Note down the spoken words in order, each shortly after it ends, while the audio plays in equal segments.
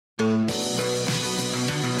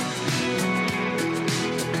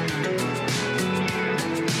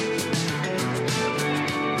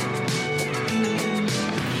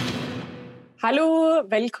Hallo,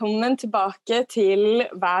 velkommen tilbake til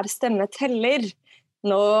Hver stemme teller.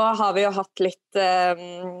 Nå har vi jo hatt litt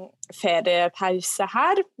feriepause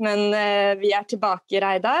her, men vi tilbake,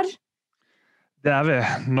 Reidar. Det vi.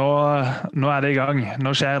 Nå det I gang.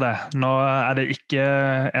 Nå skjer det. Nå det ikke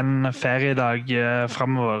en feriedag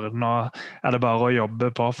fremover. Nå det bare å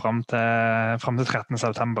jobbe på frem til 13.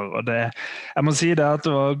 september. Og jeg må si det at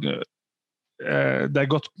det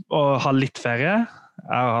godt å ha litt ferie.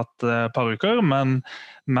 Jeg har hatt et par uker, men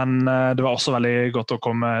det var også veldig godt å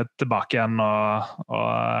komme tilbake igjen og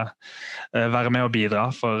være med og bidra,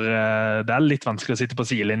 for det litt vanskelig å sitte på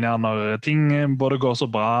sidelinja når ting både går så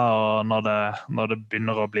bra og når det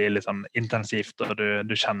begynner å bli litt sånn intensivt og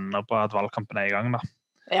du kjenner på at valgkampen I gang da.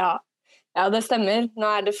 Ja, det stemmer. Nå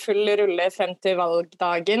det full rulle frem til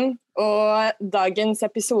valgdagen, og dagens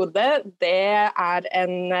episode, det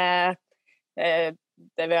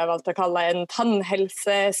det vi har valgt å kalle en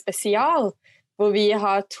tannhelsespesial, hvor vi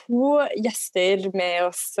har 2 gjester med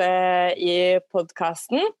oss I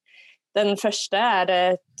podcasten. Den første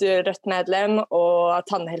et Rødt-medlem og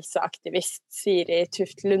tannhelseaktivist Siri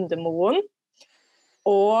Tuft Lundemoen.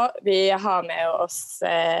 Og vi har med oss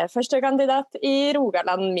første kandidat I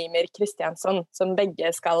Rogaland, Mimir Kristiansson, som begge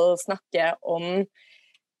skal snakke om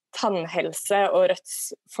tannhelse og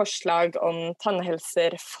Rødts forslag om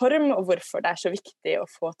tannhelsereform, og hvorfor det så viktig å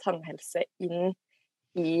få tannhelse inn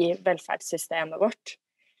I velferdssystemet vårt.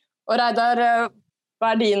 Og Reidar,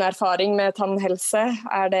 hva din erfaring med tannhelse?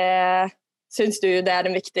 Synes du det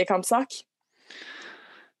en viktig kampsak?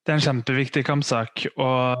 Det en kjempeviktig kampsak,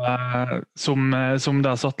 og som det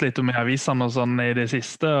har stått litt om I avisene og sånn I det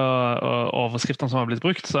siste, og overskriftene som har blitt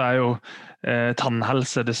brukt, så jo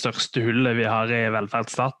tannhelse det største hullet vi har I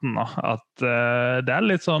velferdsstaten. At det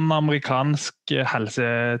litt sånn amerikansk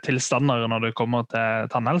helsetilstander når det kommer til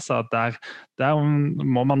tannhelse, at der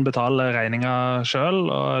må man betale regninger selv,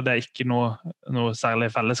 og det ikke noe særlig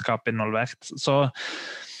fellesskap involvert. Så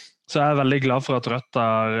jeg veldig glad for at Rødt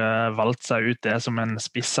har valgt seg ut det som en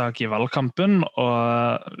spissak I valgkampen,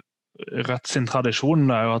 og Rødt sin tradisjon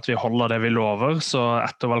jo at vi holder det vi lover, så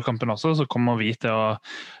etter valgkampen også så kommer vi til å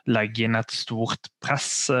legge inn et stort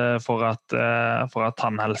press for at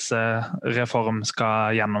tannhelsereform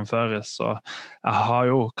skal gjennomføres. Og jeg har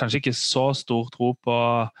jo kanskje ikke så stor tro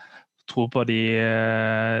på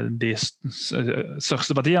de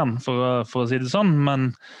største partiene, for å si det sånn,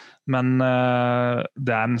 men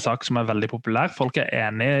det en sak som veldig populær. Folk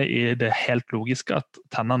enige I det helt logiske at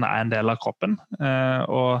tennene en del av kroppen,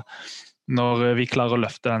 og når vi klarer å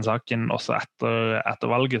løfte den saken også etter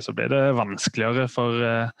valget, så blir det vanskeligere for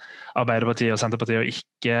Arbeiderpartiet og Senterpartiet å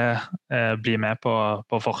ikke bli med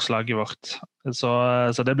på forslaget vårt.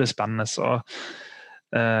 Så det blir spennende. Så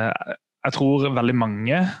jeg tror veldig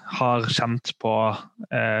mange har kjent på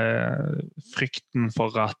frykten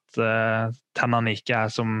for at tennene ikke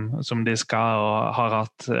som de skal, og har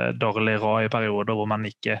hatt dårlig råd I perioder hvor man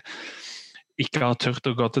ikke har tørt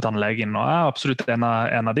å gå til tannlegen. Og jeg absolutt en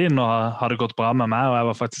av de. Nå har det gått bra med meg, og jeg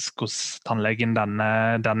var faktisk hos tannlegen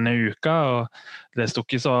denne uka, og det stod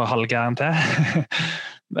ikke så halvgæren til.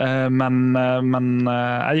 men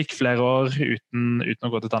jeg gikk flere år uten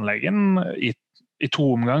å gå til tannlegen I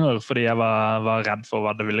 2 omganger, fordi jeg var redd for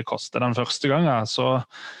hva det ville koste. Den første gangen, så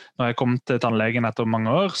når jeg kom til tannlegen etter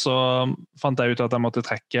mange år, så fant jeg ut at jeg måtte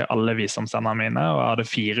trekke alle visdomstennene mine, og jeg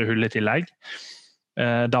hadde 4 hull I tillegg.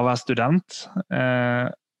 Da var jeg student,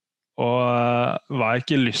 og var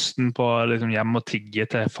ikke lysten på liksom, hjem og tigge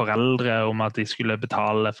til foreldre om at de skulle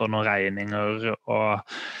betale for noen regninger, og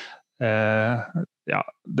ja,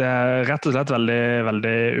 det rett og slett veldig,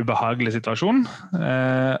 veldig ubehagelig situasjon,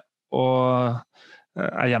 og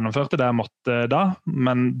jeg gjennomførte det jeg måtte da,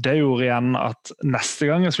 men det gjorde igjen at neste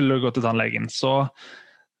gang jeg skulle gå til tannlegen, så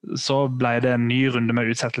ble det en ny runde med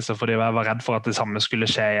utsettelse fordi jeg var redd for at det samme skulle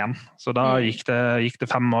skje igjen. Så da gikk det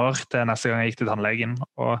 5 år til neste gang jeg gikk til tannlegen,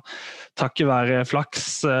 og takket være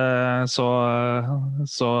flaks så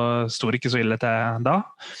stod det ikke så ille til da.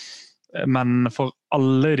 Men for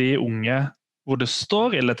alle de unge hvor det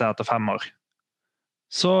står ille til etter 5 år,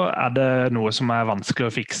 så det noe som vanskelig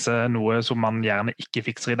å fikse, noe som man gjerne ikke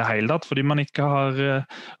fikser I det hele tatt, fordi man ikke har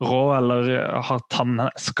råd eller har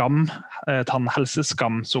tannhelseskam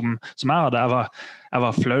som jeg hadde. Jeg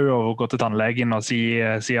var flau over å gå til tannlegen og si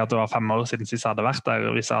at det var 5 år siden sist jeg hadde vært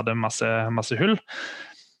der, hvis jeg hadde masse hull.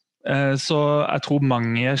 Så jeg tror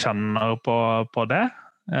mange kjenner på det,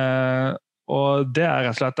 og det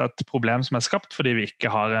rett og slett et problem som skapt fordi vi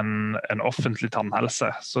ikke har en offentlig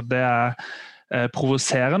tannhelse. Så det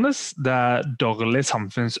provoserende, det dårlig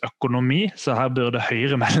samfunnsøkonomi, så her burde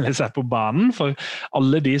Høyre melde seg på banen, for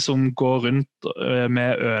alle de som går rundt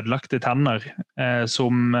med ødelagte tenner,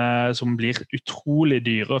 som blir utrolig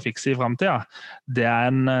dyre å fikse i fremtiden, det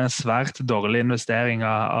en svært dårlig investering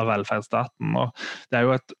av velferdsstaten, og det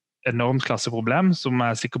jo et enormt klasseproblem, som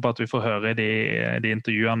jeg sikker på at vi får høre i de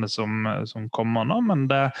intervjuene som kommer nå, men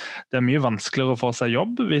det mye vanskeligere å få seg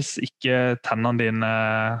jobb hvis ikke tennene dine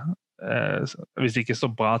hvis det ikke står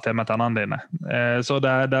bra til med tennene dine. Så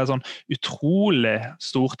det sånn utrolig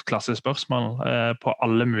stort klassespørsmål på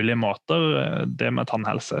alle mulige måter, det med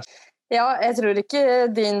tannhelse. Ja, jeg tror ikke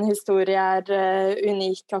din historie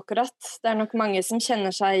unik akkurat. Det nok mange som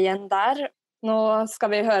kjenner seg igjen der. Nå skal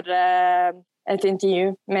vi høre et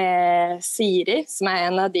intervju med Siri, som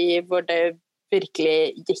en av de hvor det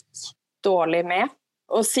virkelig gikk dårlig med.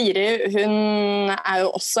 Og Siri, hun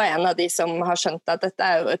jo også en av de som har skjønt at dette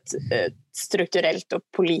jo et strukturelt og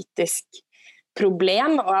politisk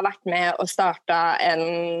problem, og har vært med å starte en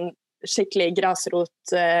skikkelig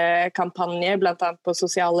grasrotkampanje, blant annet på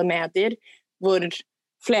sosiale medier, hvor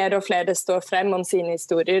flere og flere står frem om sine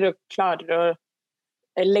historier og klarer å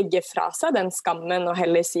legge fra seg den skammen og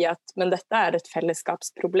heller si at men dette et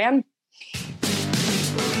fellesskapsproblem.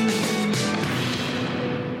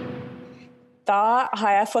 Da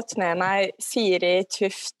har jeg fått med meg Siri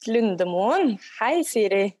Tuft Lundemoen. Hei,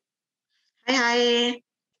 Siri. Hei, hei.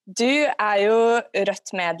 Du jo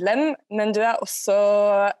Rødt-medlem, men du også,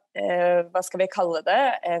 hva skal vi kalle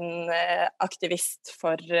det, en aktivist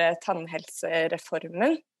for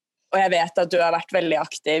tannhelsereformen. Og jeg vet at du har vært veldig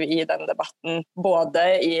aktiv i den debatten,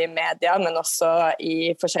 både i media, men også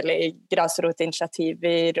i forskjellige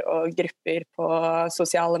grasrotinitiativer og grupper på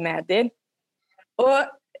sosiale medier. Og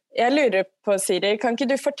jeg lurer på, Siri, kan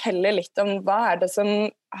ikke du fortelle litt om hva det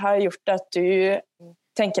som har gjort at du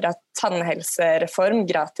tenker at tannhelsereform,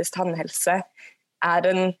 gratis tannhelse,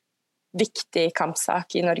 en viktig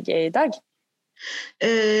kampsak i Norge i dag?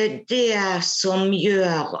 Det som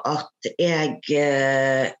gjør at jeg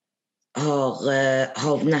har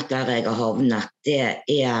havnet der jeg har havnet, det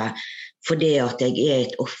fordi at jeg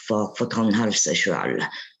et offer for tannhelse selv.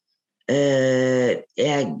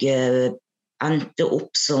 Jeg endte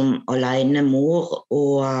opp som alenemor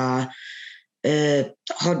og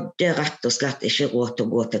hadde rett og slett ikke råd til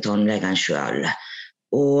å gå til tannlegen selv.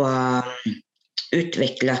 Og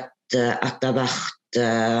utviklet etter hvert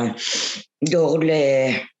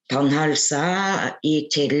dårlig tannhelse i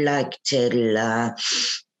tillegg til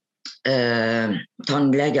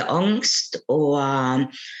tannlegeangst og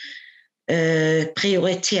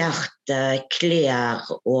prioriterte klær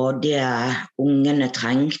og det ungene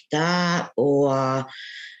trengte og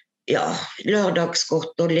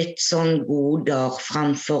lørdagsgodt og litt sånn goder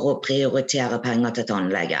fremfor å prioritere penger til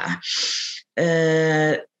tannlege.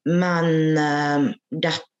 Men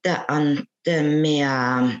dette endte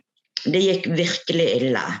med det gikk virkelig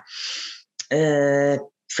ille.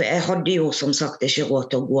 For jeg hadde jo som sagt ikke råd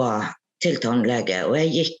til å gå til tannlege, og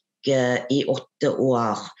jeg gikk i 8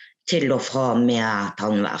 år til og fra med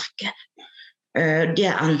tannverk. Det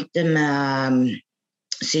endte med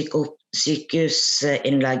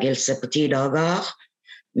sykehusinnleggelse på 10 dager,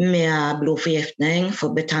 med blodforgiftning,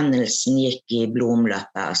 for betennelsen gikk i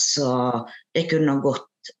blodomløpet, så det kunne gått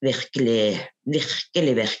virkelig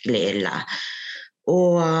ille.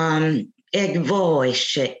 Og jeg var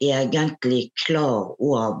ikke egentlig klar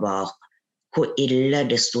over hvor ille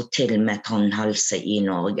det stod til med tannhelse i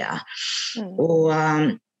Norge. Og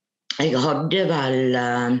jeg hadde vel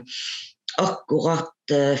akkurat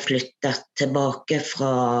flyttet tilbake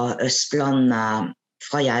fra Østlandet,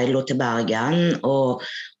 fra Geilo til Bergen, og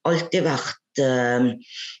alltid vært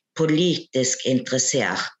politisk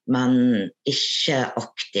interessert, men ikke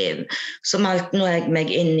aktiv. Så meldte nå jeg meg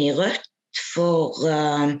inn i Rødt, for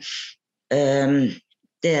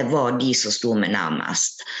det var de som stod meg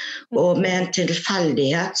nærmest. Og med en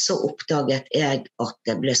tilfeldighet så oppdaget jeg at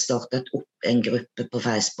det ble startet opp en gruppe på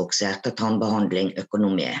Facebook som heter Tannbehandling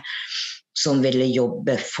Økonomi, som ville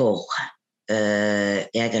jobbe for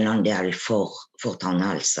egenandel for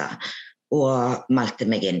tannhelse, og meldte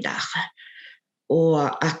meg inn der. Og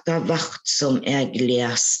etter hvert som jeg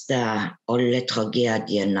leste alle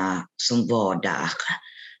tragediene som var der,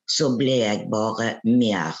 så ble jeg bare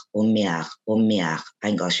mer og mer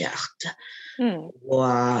engasjert.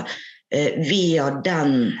 Og via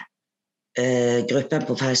den gruppen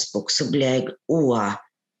på Facebook så ble jeg også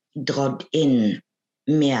dratt inn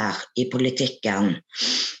mer i politikken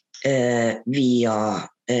via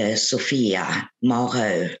Sofie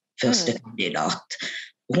Marhaug, første kandidat.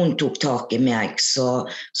 hun tok tak I meg, så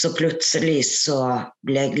plutselig så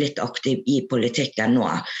ble jeg litt aktiv I politikken nå.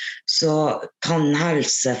 Så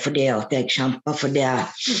tannhelse, fordi at jeg kjemper for det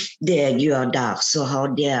jeg gjør der, så har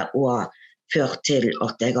det også ført til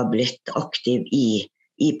at jeg har blitt aktiv I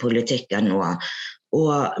politikken nå.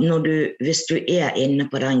 Og hvis du inne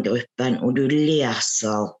på den gruppen, og du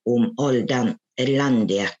leser om all den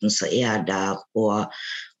elendigheten som der, og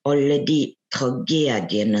alle de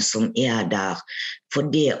tragediene som der,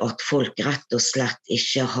 fordi at folk rett og slett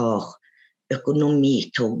ikke har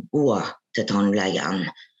økonomi til å gå til tannlegen,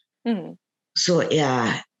 så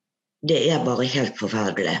det bare helt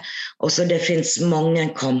forferdelig. Og så det finnes mange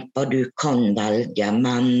kamper du kan velge,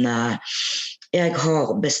 men jeg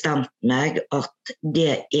har bestemt meg at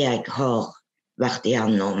det jeg har vært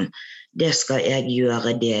igjennom, det skal jeg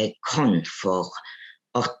gjøre det jeg kan for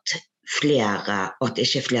at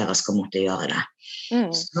ikke flere skal måtte gjøre det.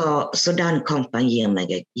 Så den kampen gir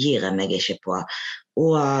jeg meg ikke på.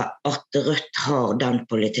 Og at Rødt har den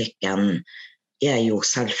politikken jo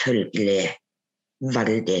selvfølgelig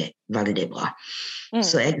veldig, veldig bra.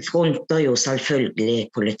 Så jeg fronter jo selvfølgelig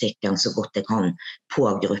politikken så godt jeg kan på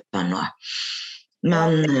gruppen nå.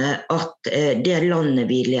 Men at det landet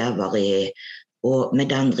vi lever I, og med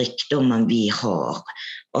den rikdommen vi har,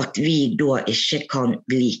 at vi da ikke kan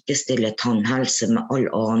likestille tannhelse med all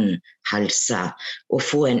annen helse, og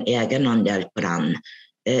få en egenandel på den,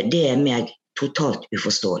 det meg totalt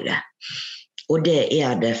uforståelig. Og det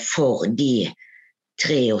det for de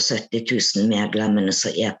 73 000 medlemmene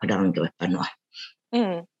som på den gruppen nå.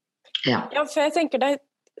 Ja, for jeg tenker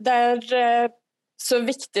det så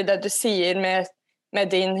viktig det du sier med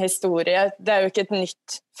din historie. Det jo ikke et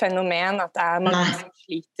nytt fenomen at det mange som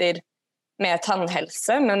sliter med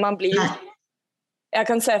tannhelse, men man blir, jeg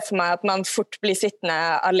kan se for meg at man fort blir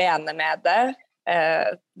sittende alene med det.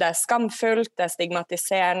 Det skamfullt, det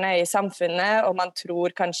stigmatiserende I samfunnet, og man tror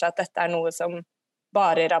kanskje at dette noe som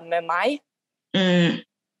bare rammer meg.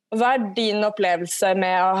 Hva din opplevelse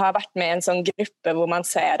med å ha vært med I en sånn gruppe hvor man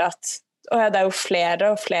ser at det jo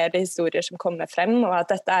flere og flere historier som kommer frem, og at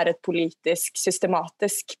dette et politisk,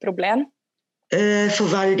 systematisk problem? For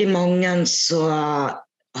veldig mange så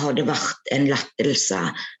har det vært en lettelse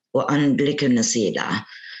å endelig kunne si det.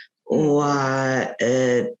 Og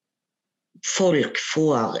folk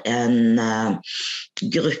får en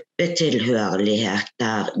gruppetilhørighet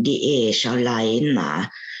der de ikke alene,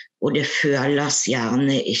 og det føles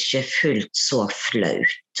gjerne ikke fullt så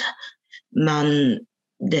flaut. Men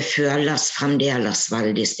det føles fremdeles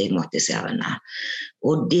veldig stigmatiserende.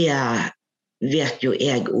 Og det vet jo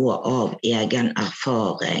jeg også av egen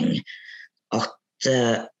erfaring, at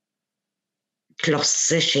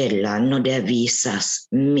klasseskillet, når det vises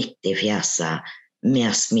midt I fjeset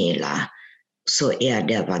med smilet, så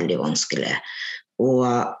det veldig vanskelig. Og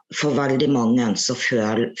for veldig mange så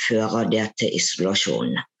fører det til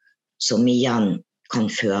isolasjon, som igjen kan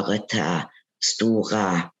føre til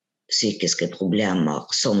store psykiske problemer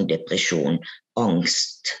som depresjon,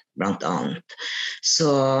 angst blant annet. Så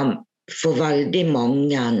for veldig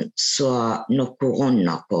mange så når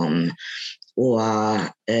korona kom og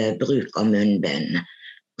bruk av munnbind,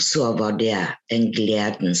 så var det en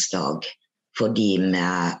gledens dag for de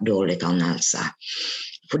med dårlig tannhelse.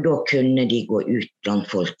 For da kunne de gå ut blant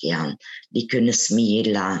folk igjen. De kunne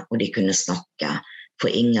smile og de kunne snakke, for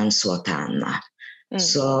ingen så tennene.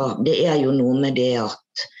 Så det jo noe med det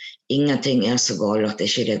at ingenting så galt at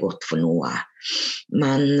ikke det godt for noe.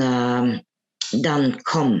 Men den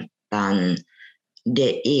kampen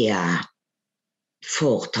det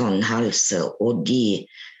for tannhelse og de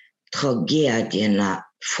tragediene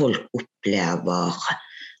folk opplever,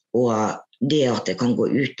 og det at det kan gå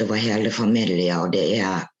ut over hele familier, det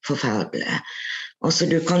forferdelig. Altså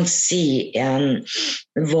du kan si en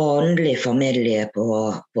vanlig familie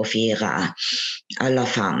på 4 eller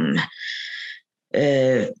 5,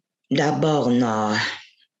 der barna,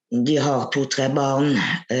 de har 2-3 barn,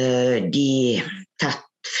 de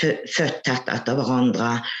født tett etter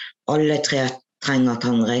hverandre, alle 3 trenger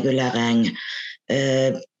tannregulering.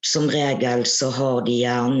 Som regel så har de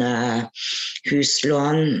gjerne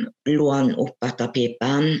huslån, lån opp etter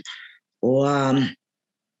pipen, og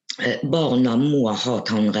barna må ha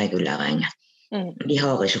tannregulering. De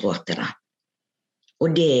har ikke råd til det.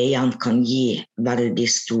 Og det igjen kan gi veldig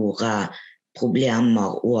store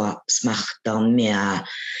problemer og smerter med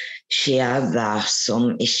skjeve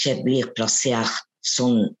som ikke blir plassert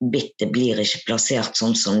sånn, bittet blir ikke plassert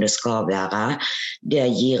sånn som det skal være. Det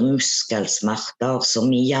gir muskelsmerter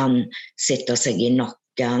som igjen sitter seg I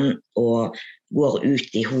nakken og går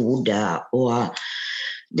ut I hodet, og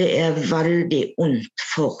det veldig ondt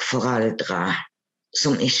for foreldre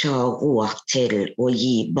som ikke har råd til å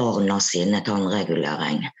gi barna sine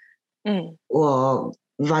tannregulering. Og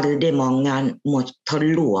veldig mange må ta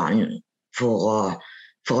lån for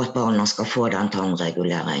at barna skal få den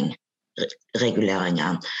tannreguleringen.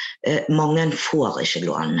 Mange får ikke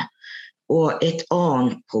lån. Og et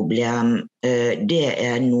annet problem, det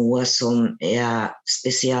noe som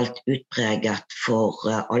spesielt utpreget for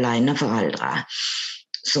aleneforeldre,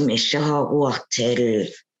 som ikke har råd til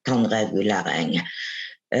tannregulering.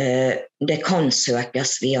 Det kan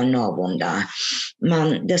søkes via Nav om det,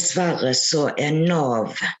 men dessverre så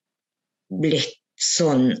Nav blitt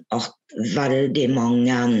sånn at veldig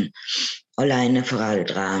mange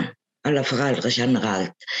aleneforeldre, eller foreldre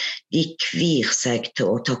generelt, de kvir seg til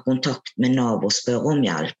å ta kontakt med Nav og spørre om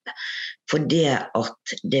hjelp, for det at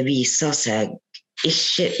det viser seg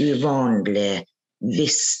ikke uvanlig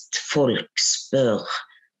hvis folk spør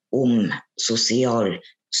om sosial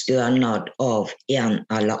stønad av en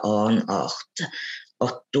eller annen art,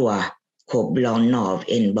 at da kobler Nav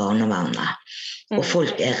inn barnevernet, og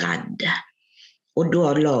folk redde. Og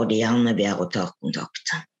da lar de gjerne være å ta kontakt.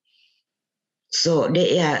 Så det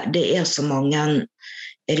så mange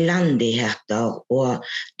elendigheter, og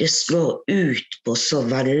det slår ut på så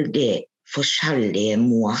veldig forskjellige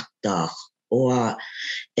måter, og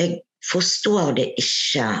jeg forstår det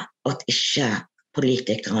ikke at ikke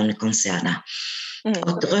politikerne kan se det.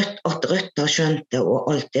 At Rødt har skjønt det,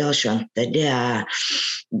 og alltid har skjønt det,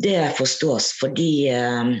 det forstås, fordi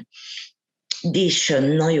de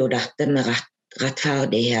skjønner jo dette med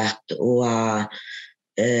rettferdighet, og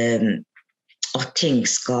at ting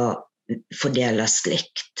skal fordeles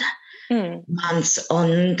likt. Mens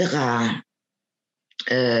andre,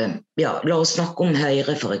 la oss snakke om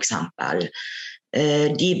Høyre for eksempel,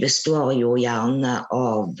 de består jo gjerne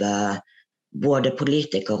av både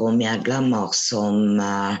politikere og medlemmer som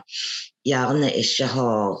gjerne ikke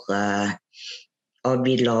har av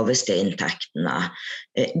de laveste inntektene.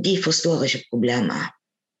 De forstår ikke problemet.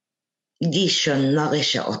 De skjønner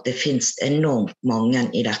ikke at det finnes enormt mange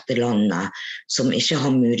i dette landet som ikke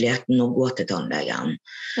har muligheten å gå til tannlegen.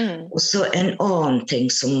 Og så en annen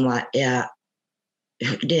ting som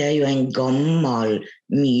det jo en gammel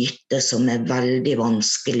myte som veldig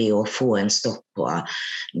vanskelig å få en stopp på.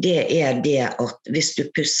 Det det at hvis du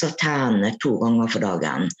pusser tennene 2 ganger for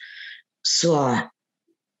dagen, så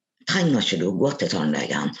trenger ikke du å gå til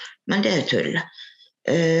tannlegen. Men det tull.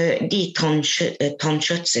 De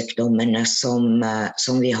tannkjøttsykdommene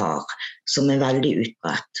som vi har, som veldig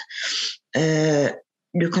utbredt.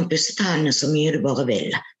 Du kan pusse tennene så mye du bare vil,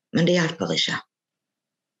 men det hjelper ikke.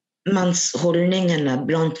 Mens holdningene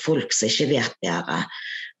blant folk som ikke vet bedre,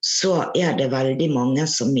 så det veldig mange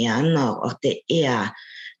som mener at det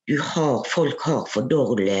folk har for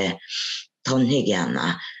dårlig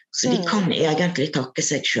tannhygiene, så de kan egentlig takke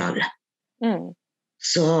seg selv.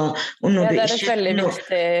 Så, og når det et veldig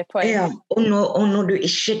viktig poeng. Og når du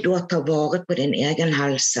ikke da tar vare på din egen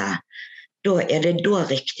helse, da det da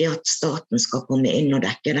riktig at staten skal komme inn og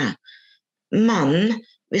dekke det. Men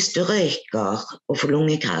hvis du røyker og får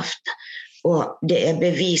lungekreft, og det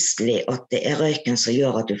beviselig at det røyken som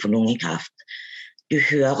gjør at du får lungekreft, du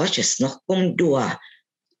hører ikke snakke om da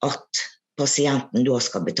at pasienten da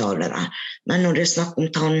skal betale det. Men når det snakker om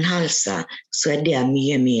tannhelse, så det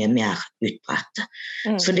mye, mye mer utbredt.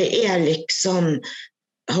 Så det liksom,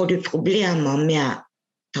 har du problemer med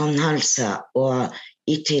tannhelse, og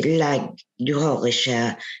i tillegg du har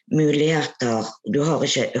ikke muligheter, du har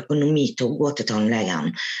ikke økonomi til å gå til tannlegen,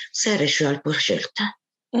 så det selvpåskyldt.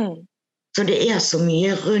 Så det så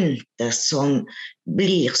mye rundt det som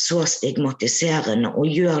blir så stigmatiserende og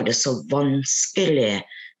gjør det så vanskelig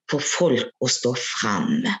for folk å stå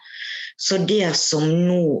frem. Så det som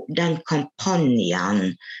nå, den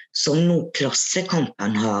kampanjen som nå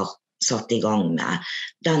Klassekampen har satt i gang med,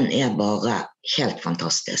 den bare helt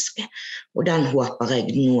fantastisk. Og den håper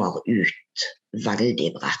jeg når ut veldig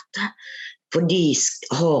bredt. For de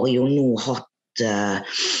har jo nå hatt,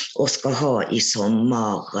 og skal ha i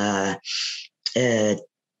sommer,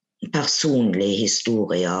 personlige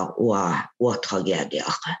historier og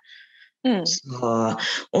tragedier.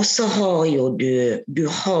 Og så har jo du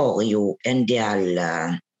har jo en del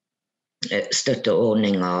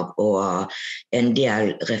støtteordninger og en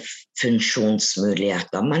del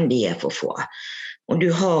refusjonsmuligheter, men de for få. Og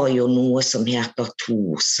du har jo noe som heter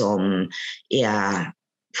TOR, som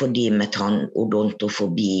for de med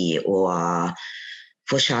tannodontofobi og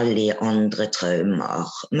forskjellige andre traumer.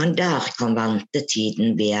 Men der kan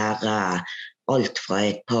ventetiden være alt fra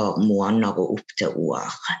et par måneder og opp til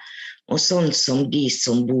år. Og sånn som de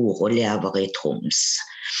som bor og lever i Troms,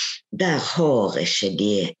 Der har ikke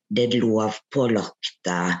de det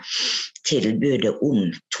lovpålagte tilbudet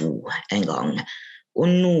om 2 en gang. Og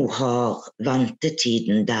nå har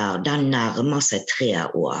ventetiden der, den nærmer seg 3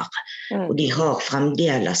 år. Og de har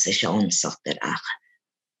fremdeles ikke ansatte der.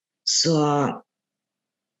 Så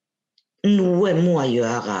noe må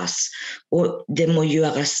gjøres, og det må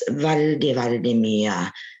gjøres veldig, veldig mye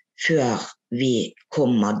før vi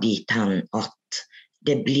kommer dit hen at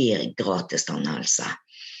det blir gratis tannhelse.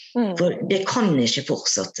 For det kan ikke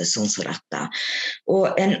fortsette sånn som dette.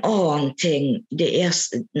 Og en annen ting,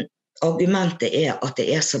 argumentet at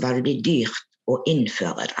det så veldig dyrt å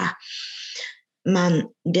innføre det. Men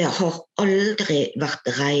det har aldri vært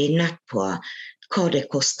regnet på hva det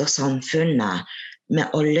koster samfunnet med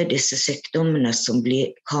alle disse sykdommene som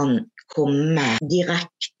kan komme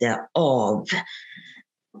direkte av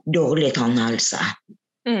dårlig tannhelse.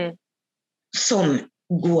 Som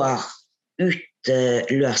går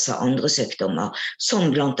utløser andre sykdommer,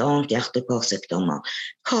 som blant annet hjerte- og karsykdommer.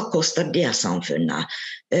 Hva koster det samfunnet?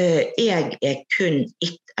 Jeg kun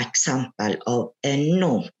ett eksempel av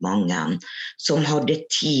enormt mange som hadde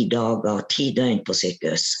 10 dager, 10 døgn på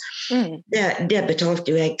sykehus. Det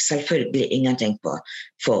betalte jo jeg selvfølgelig ingenting for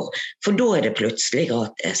da det plutselig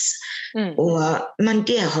gratis. Men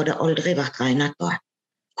det hadde aldri vært regnet på.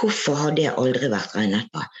 Hvorfor har det aldri vært regnet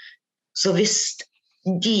på? Så hvis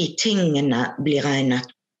de tingene blir regnet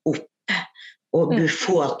opp, og du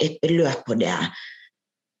får et beløp på det,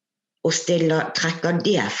 og trekker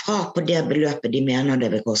det fra på det beløpet de mener det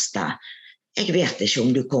vil koste. Jeg vet ikke om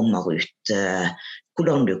du kommer ut,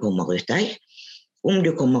 hvordan du kommer ut, om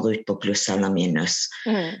du kommer ut på pluss eller minus.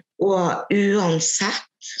 Og uansett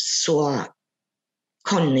så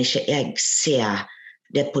kan ikke jeg se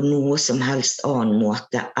det på noe som helst annen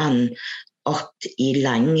måte enn at i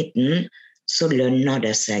lengden så lønner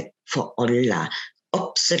det seg for alle,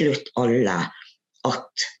 absolutt alle,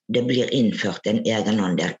 at det blir innført en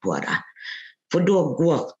egenandel på det. For da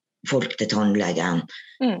går folk til tannlegen.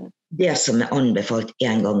 Det som anbefalt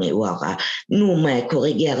 1 gang i året. Nå må jeg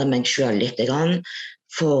korrigere meg selv litt,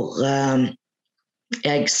 for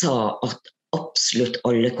jeg sa at absolutt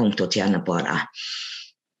alle kom til å tjene på det.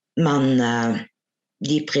 Men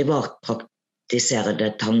de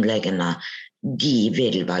privatpraktiserende tannlegene, de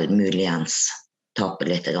vil vel muligens tape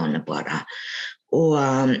litt på det. Og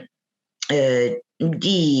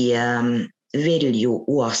de vil jo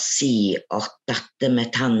også si at dette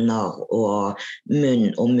med tenner og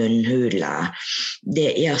munn og munnhule,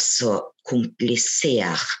 det så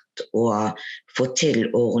komplisert å få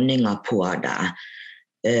til ordninger på det,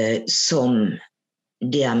 som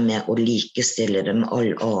det med å likestille det med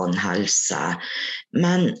all annen helse.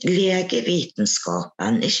 Men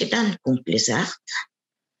legevitenskapen, ikke den komplisert?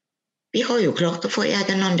 Vi har jo klart å få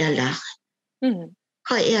egenandel der.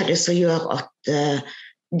 Hva det som gjør at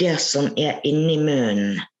det som inni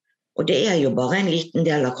munnen, og det jo bare en liten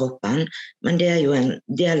del av kroppen, men det jo en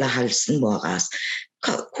del av helsen vår.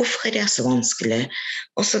 Hvorfor det så vanskelig?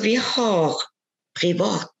 Altså, vi har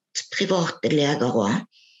private leger også,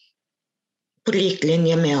 på lik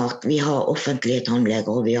linje med at vi har offentlige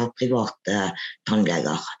tannleger og vi har private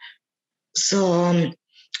tannleger. Så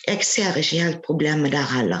jeg ser ikke helt problemet der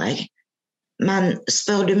heller, Men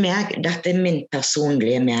spør du meg, dette min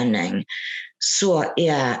personlige mening, så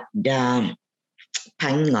det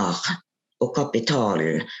penger og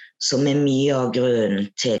kapital som mye av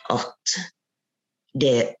grunnen til at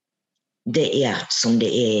det som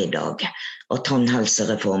det i dag, at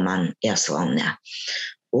tannhelsereformen sånn.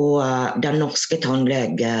 Og den norske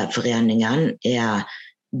tannlegeforeningen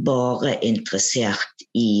bare interessert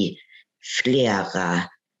i flere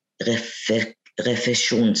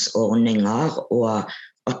refusjonsordninger, og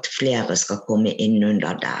at flere skal komme inn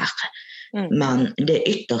under der. Men det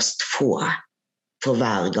ytterst få for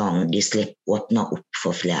hver gang de åpner opp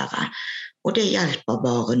for flere. Og det hjelper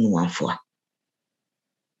bare noen få.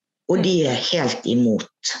 Og de helt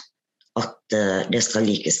imot at det skal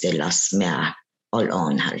likestilles med all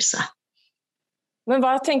annen helse. Men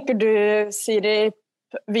hva tenker du, Siri,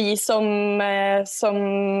 vi som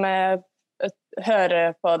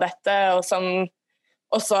hører på dette, og som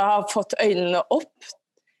også har fått øynene opp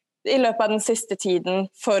i løpet av den siste tiden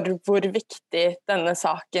for hvor viktig denne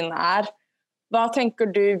saken Hva tenker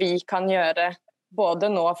du vi kan gjøre, både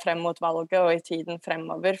nå frem mot valget og i tiden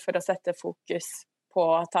fremover, for å sette fokus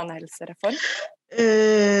på tannhelsereform?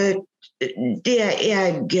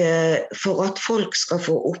 For at folk skal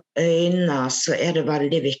få opp øynene, så det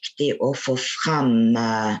veldig viktig å få frem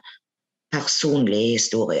personlige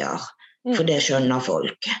historier, for det skjønner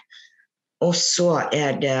folk. Og så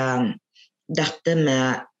det dette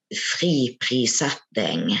med fri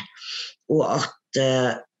prissetting, og at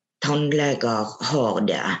tannleger har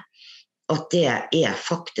det, at det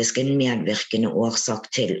faktisk en medvirkende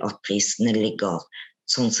årsak til at prisene ligger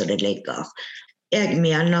sånn som det ligger. Jeg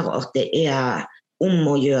mener at det om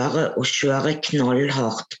å gjøre og kjøre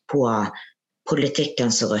knallhardt på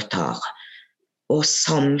politikken som Rødt har, og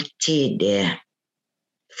samtidig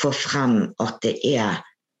få frem at det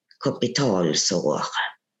kapital som rår.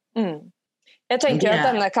 Jeg tenker at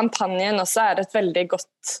denne kampanjen også et veldig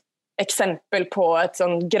godt eksempel på et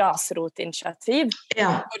sånn grasrotinitiativ,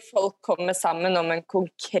 hvor folk kommer sammen om en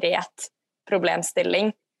konkret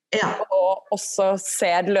problemstilling, og også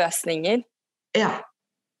ser løsninger. Ja.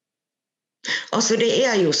 Altså det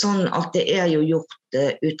jo sånn at det jo gjort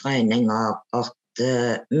utregninger at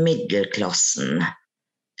middelklassen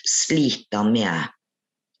sliter med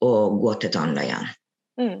å gå til tannlegen.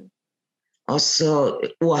 Altså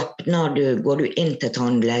går du inn til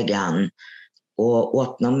tannlegen og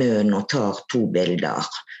åpner munnen og tar 2 bilder,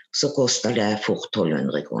 så koster det fort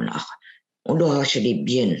 1200 kroner. Og da har ikke de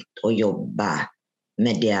begynt å jobbe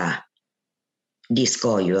med det de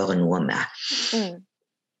skal gjøre noe med.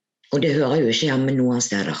 Og det hører jo ikke hjemme noen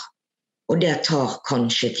steder. Og det tar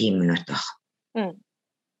kanskje 10 minutter.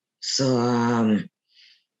 Så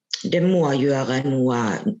det må gjøre noe,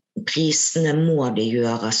 prisene må det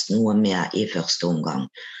gjøres noe med i første omgang.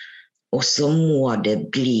 Og så må det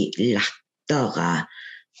bli lettere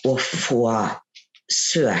å få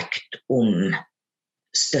søkt om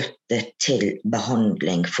støtte til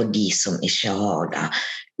behandling for de som ikke har det,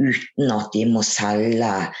 uten at de må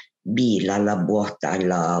selge bil eller båt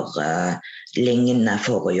eller lignende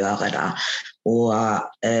for å gjøre det. Og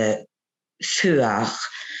før,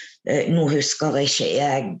 nå husker ikke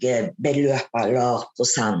jeg beløp eller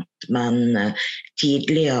prosent, men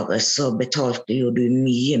tidligere så betalte jo du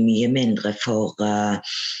mye mindre for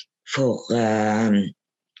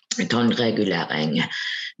tannregulering.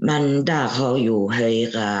 Men der har jo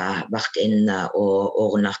Høyre vært inne og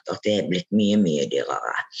ordnet at det blitt mye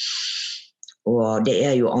dyrere. Og det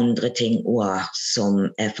jo andre ting også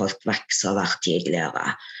som falt vekk som har vært tidligere.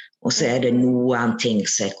 Og så det noen ting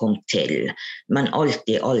som kom til. Men alt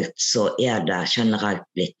i alt så det generelt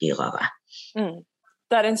blitt dyrere.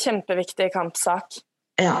 Det en kjempeviktig kampsak.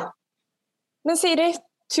 Ja. Men Siri,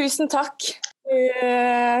 tusen takk.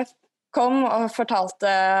 Du kom og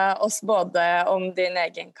fortalte oss både om din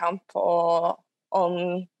egen kamp og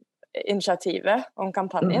om initiativet, om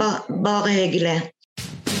kampanjen. Bare hyggelig.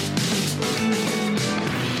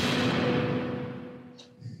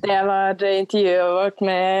 Det var intervjuet vårt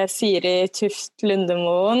med Siri Tuft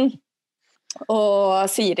Lundemoen. Og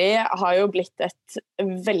Siri har jo blitt et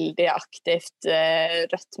veldig aktivt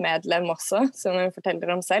Rødt-medlem også, som hun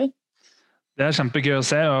forteller om selv. Det kjempegøy å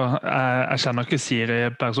se, og jeg kjenner ikke Siri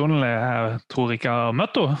personlig, jeg tror ikke jeg har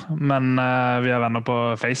møtt henne, men vi venner på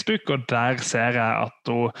Facebook, og der ser jeg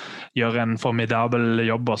at hun gjør en formidabel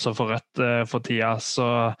jobb også for Rødt for tida,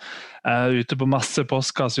 så jeg ute på masse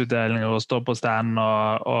postkassutdelinger og står på stand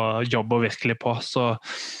og jobber virkelig på, så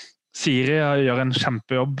Siri gjør en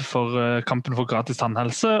kjempejobb for kampen for gratis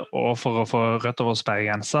tannhelse og for å få Rødt over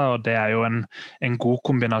sperregrensa, og det jo en god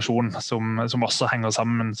kombinasjon som også henger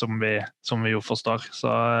sammen, som vi jo forstår. Så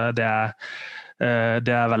det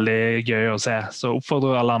veldig gøy å se. Så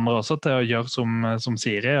oppfordrer alle andre også til å gjøre som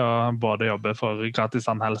Siri, og både jobbe for gratis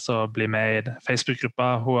tannhelse og bli med i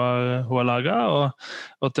Facebook-gruppa hun har laget,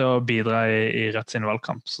 og til å bidra i Rødt sin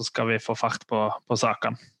valgkamp, så skal vi få fart på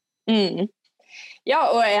sakene.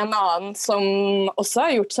 Ja, og en annen som også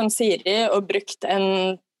har gjort som Siri og brukt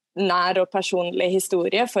en nær og personlig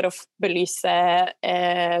historie for å belyse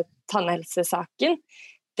tannhelsesaken,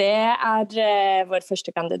 det vår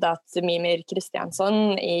første kandidat Mimir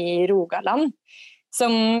Kristiansson i Rogaland,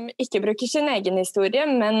 som ikke bruker sin egen historie,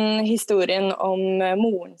 men historien om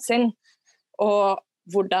moren sin, og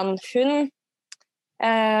hvordan hun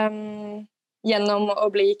gjennom å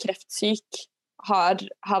bli kreftsyk har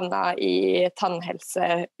havnet i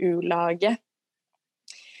tannhelseulaget.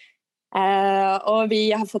 Og vi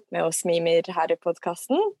har fått med oss Mimir her i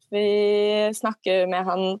podcasten. Vi snakker med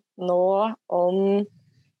han nå om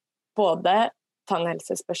både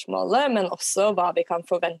tannhelsespørsmålet, men også hva vi kan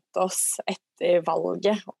forvente oss etter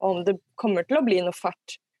valget, om det kommer til å bli noe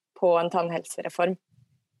fart på en tannhelsereform.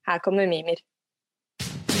 Her kommer Mimir.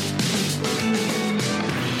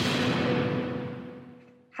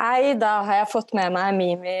 Hei, da har jeg fått med meg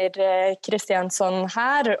Mimir Kristiansson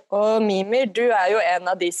her, og Mimir, du jo en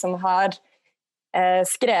av de som har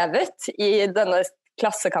skrevet i denne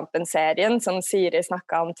Klassekampen-serien som Siri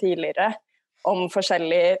snakket om tidligere, om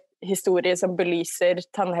forskjellige historier som belyser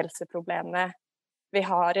tannhelseproblemet vi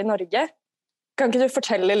har I Norge. Kan ikke du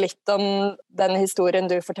fortelle litt om den historien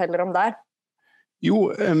du forteller om der?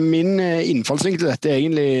 Jo, min innfallsvinkel til dette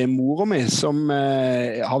egentlig mora mi, som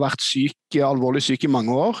har vært alvorlig syk I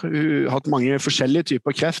mange år. Hun har hatt mange forskjellige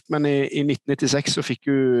typer kreft, men I 1996 så fikk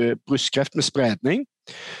hun brystkreft med spredning.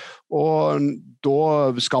 Og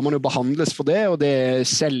da skal man jo behandles for det, og det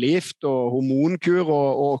cellegift og hormonkur,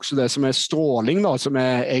 og også det som stråling, da, som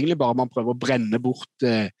egentlig bare man prøver å brenne bort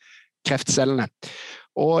kreftcellene.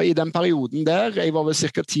 Og I den perioden der, jeg var vel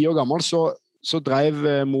cirka 10 år gammel, så drev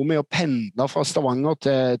mor mi og pendla fra Stavanger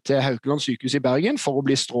til Haukeland sykehus I Bergen for å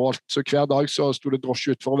bli strålt. Så hver dag så sto det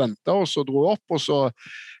drosje ut for å vente, og så dro hun opp, og så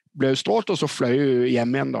ble hun strålt, og så fløy hun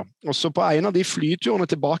hjem igjen da. Og så på en av de flyturene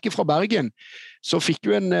tilbake fra Bergen, så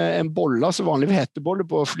fikk hun en bolle, altså vanlig hvetebolle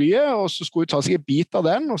på flyet, og så skulle hun ta seg en bit av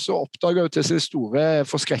den, og så oppdaget hun til sin store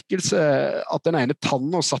forskrekkelse at den ene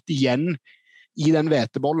tannen satt igjen I den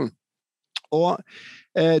hvetebollen. Og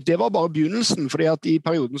det var bare begynnelsen, fordi at I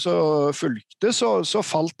perioden så fulgte, så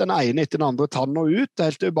falt den ene etter den andre tannen ut,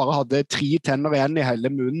 helt til hun bare hadde 3 tenner igjen I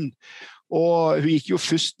hele munnen. Og hun gikk jo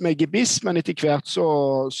først med gebiss, men etter hvert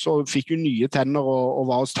så fikk hun nye tenner og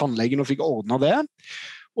var hos tannlegen og fikk ordnet det.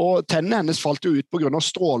 Og tennene hennes falt jo ut på grunn av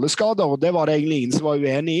stråleskader, og det var det egentlig ingen som var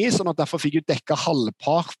uenig I, sånn at derfor fikk hun dekket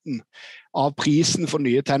halvparten av prisen for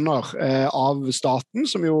nye tenner av staten,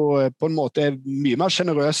 som jo på en måte mye mer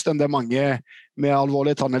generøst enn det mange med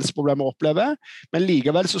alvorlige tannhelseproblemer opplever. Men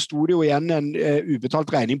likevel så sto det jo igjen en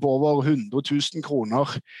ubetalt regning på over 100 000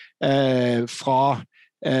 kroner fra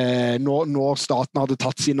når staten hadde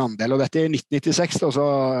tatt sin andel, og dette I 1996, så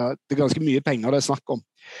det ganske mye penger det snakk om.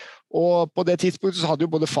 Og på det tidspunktet så hadde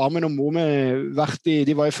jo både far min og mor mi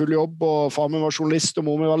de var I full jobb, og far min var journalist, og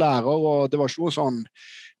mor mi var lærer, og det var ikke noe sånn,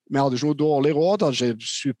 vi hadde ikke noe dårlig råd, hadde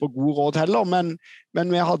ikke supergod råd heller,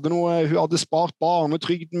 men vi hadde hun hadde spart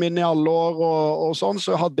barnetrygden min I alle år, og sånn,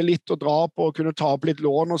 så jeg hadde litt å dra på, og kunne ta opp litt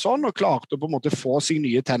lån og sånn, og klarte på en måte få seg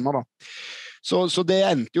nye tenner da. Så det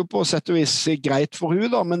endte jo på sett og vis greit for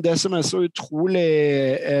hun da, men det som så utrolig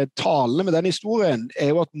talende med den historien,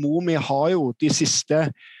 jo at mor mi har jo de siste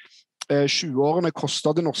 20 årene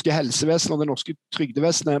kostet det norske helsevesenet og det norske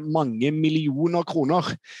trygdevesenet mange millioner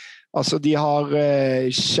kroner. Altså, de har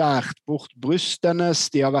skjært bort bryst hennes,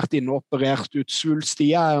 de har vært inne og operert ut svulst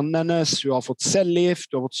I hjernen hennes, hun har fått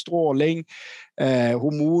cellegift, hun har fått stråling,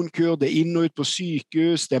 hormonkur, det inn og ut på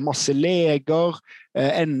sykehus, det masse leger,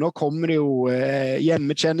 ennå kommer det jo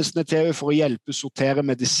hjemmetjenestene til henne for å hjelpe sortere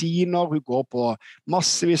medisiner, hun går på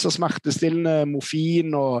massevis av smertestillende,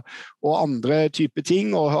 morfin og andre typer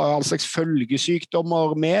ting, og har all slags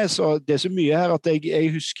følgesykdommer med, så det så mye her at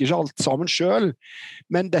jeg husker ikke alt sammen selv,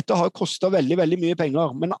 men dette har kostet veldig, veldig mye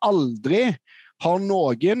penger, men aldri har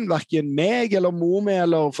noen, hverken meg eller mor mi,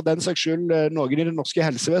 eller for den saks skyld noen I det norske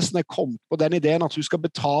helsevesenet kommet på den ideen at hun skal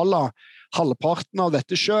betale halvparten av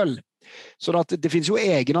dette selv. Så det finnes jo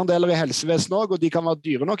egenandeler I helsevesenet også, og de kan være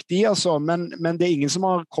dyre nok de altså, men det ingen som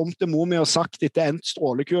har kommet til mor mi og sagt etter endt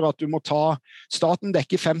strålekur at du må staten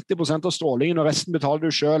dekker 50% av strålingen og resten betaler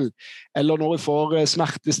du selv, eller når du får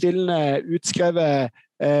smertestillende utskrevet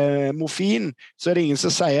morfin, så det ingen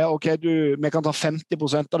som sier ok, vi kan ta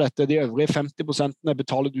 50% av dette, de øvrige 50%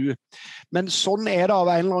 betaler du. Men sånn det av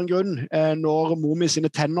en eller annen grunn når mor mi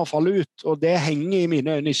sine tenner faller ut, og det henger I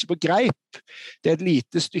mine øyne ikke på greip. Det et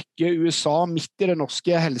lite stykke USA midt I det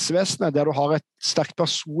norske helsevesenet, der du har et sterkt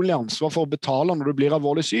personlig ansvar for å betale når du blir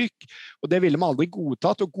alvorlig syk, og det ville vi aldri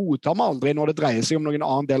godtatt, og godtar vi aldri når det dreier seg om noen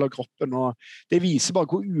annen del av kroppen, og det viser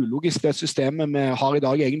bare hvor ulogisk det systemet vi har I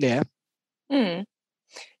dag egentlig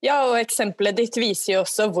Ja, og eksempelet ditt viser jo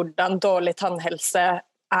også hvordan dårlig tannhelse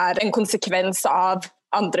en konsekvens av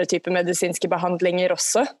andre typer medisinske behandlinger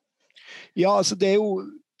også. Ja, altså det jo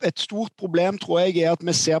et stort problem, tror jeg, at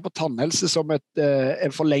vi ser på tannhelse som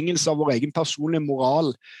en forlengelse av vår egen personlige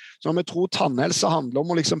moral. Så når vi tror tannhelse handler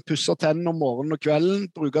om å liksom pusse tennene om morgenen og kvelden,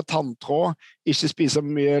 bruke tanntråd, ikke spise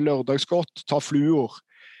mye lørdagsgodt, ta fluor.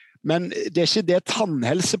 Men det ikke det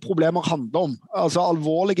tannhelseproblemer handler om. Altså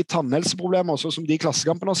alvorlige tannhelseproblemer, sånn som de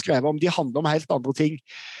Klassekampen har skrevet om, de handler om helt andre ting.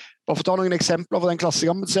 Bare for å ta noen eksempler fra den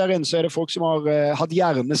Klassekampen-serien, så det folk som har hatt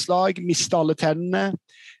hjerneslag, mistet alle tennene.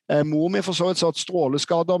 Mor mi for så vidt hatt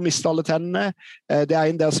stråleskader, mistet alle tennene. Det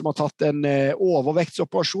en der som har tatt en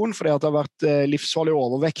overvektsoperasjon fordi at det har vært livsfarlig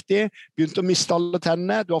overvektig, begynt å miste alle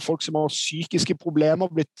tennene. Du har folk som har psykiske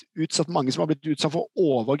problemer, mange som har blitt utsatt for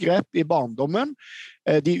overgrep I barndommen.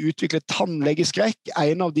 De utviklet tannlegeskrekk.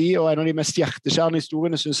 En av de mest hjerteskjærende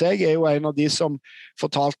historiene, synes jeg, jo en av de som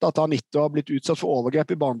fortalte at han etter å ha blitt utsatt for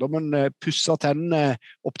overgrep I barndommen, pusset tennene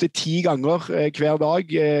opp til 10 ganger hver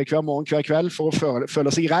dag, hver morgen, hver kveld, for å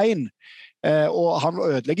føle seg ren. Og han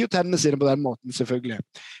ødelegger jo tennene sine på den måten, selvfølgelig.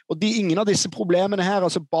 Og ingen av disse problemene her,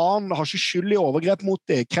 altså barn har ikke skyld i overgrep mot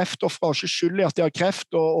det, kreftoffere har ikke skyld i at de har kreft,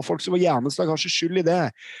 og folk som har hjerneslag har ikke skyld i det.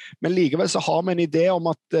 Men likevel så har vi en idé om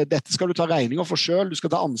at dette skal du ta regninger for selv, du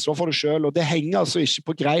skal ta ansvar for det selv, og det henger altså ikke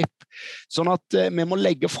på greip. Sånn at vi må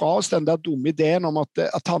legge fra oss den der dumme ideen om at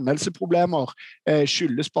tannhelseproblemer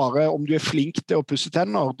skyldes bare om du er flink til å pusse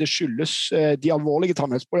tenner. Det skyldes, de alvorlige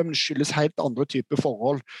tannhelseproblemene skyldes helt andre typer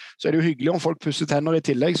forhold. Så det jo hyggelig om folk pusser tenner i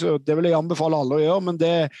tillegg, så det vil jeg anbefale alle å gjøre, men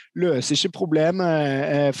det løser ikke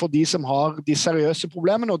problemet for de som har de seriøse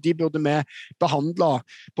problemene, og de burde vi behandle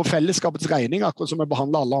på fellesskapets regning, akkurat som vi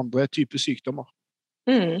behandler alle andre typer sykdommer.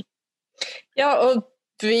 Ja, og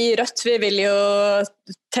vi i Rødt, vi vil jo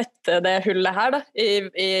tette det hullet her da,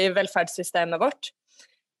 i velferdssystemet vårt.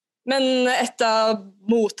 Men et av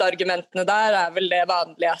motargumentene der vel det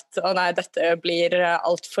vanlige at nei, dette blir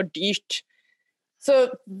alt for dyrt. Så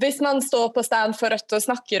hvis man står på stand for Rødt og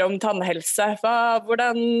snakker om tannhelse,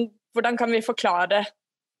 hvordan kan vi forklare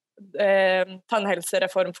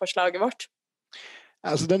tannhelsereformforslaget vårt?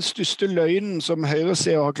 Altså, den største løgnen som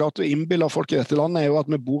høyresiden har klart å innbille folk i dette landet jo at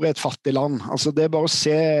vi bor i et fattig land. Altså, det bare å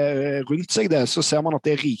se rundt seg det, så ser man at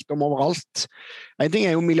det rikdom overalt. En ting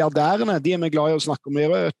jo milliardærene, de vi glad i å snakke om i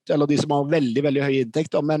Rødt, eller de som har veldig, veldig høye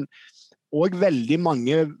inntekter, men og veldig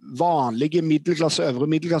mange vanlige middelklasse, øvre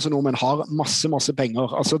middelklasse nordmenn har masse penger.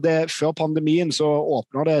 Altså før pandemien så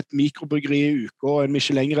åpnet det et mikrobryggeri i uka og en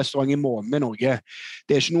Michelin-restaurant i måneden i Norge.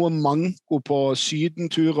 Det ikke noe manko på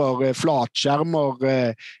sydenturer,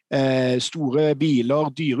 flatskjermer, store biler,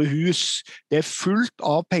 dyre hus. Det fullt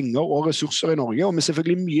av penger og ressurser i Norge, og vi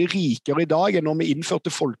selvfølgelig mye rikere i dag enn når vi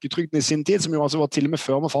innførte folketrygden i sin tid, som jo altså var til og med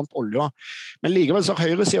før vi fant olja. Men likevel så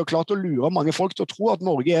har høyresiden klart å lure mange folk til å tro at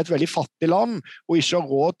Norge et veldig fattig land, og ikke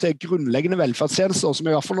har råd til grunnleggende velferdstjenester, som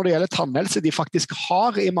i hvert fall når det gjelder tannhelse, de faktisk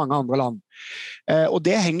har i mange andre land. Og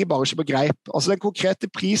det henger bare ikke på greip. Altså den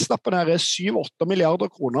konkrete prislappen her 7-8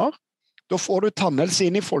 milliarder kroner. Da får du tannhelse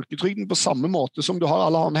inn i folketrygden på samme måte som du har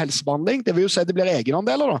all annen helsebehandling. Det vil jo si at det blir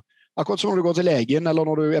egenandeler da. Akkurat som når du går til legen eller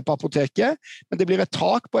når du på apoteket. Men det blir et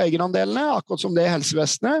tak på egenandelene, akkurat som det i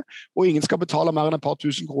helsevesenet, og ingen skal betale mer enn et par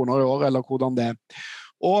tusen kroner i år, eller hvordan det.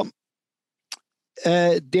 Og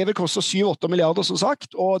det vil koste 7-8 milliarder som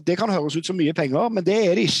sagt, og det kan høres ut som mye penger, men det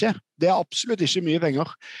det ikke. Det absolutt ikke mye penger.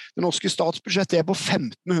 Det norske statsbudsjettet på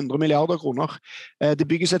 1500 milliarder kroner. Det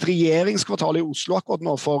bygges et regjeringskvartal i Oslo akkurat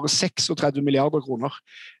nå for 36 milliarder kroner.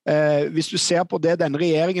 Hvis du ser på det denne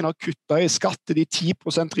regjeringen har kuttet i skatt til de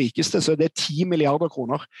 10% rikeste, så det 10 milliarder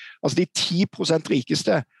kroner. Altså de 10%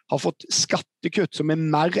 rikeste har fått skattekutt som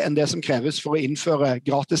mer enn det som kreves for å innføre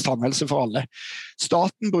gratis tannhelse for alle.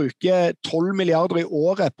 Staten bruker 12 milliarder i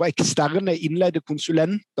året på eksterne innleide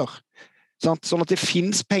konsulenter, sånn at det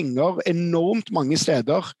finnes penger enormt mange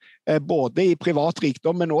steder, både i privat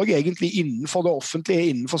rikdom, men også egentlig innenfor det offentlige,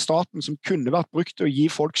 innenfor staten, som kunne vært brukt til å gi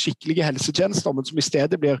folk skikkelige helsetjenester, men som i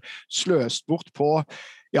stedet blir sløst bort på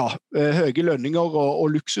høye lønninger og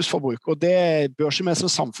luksusforbruk. Og det bør ikke vi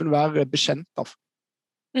som samfunn være bekjent av.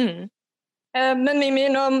 Men Mimi,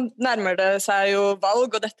 nå nærmer det seg jo valg,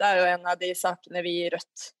 og dette jo en av de sakene vi i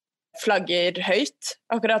Rødt flagger høyt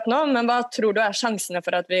akkurat nå, men hva tror du sjansene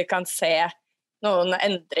for at vi kan se noen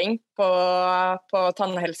endring på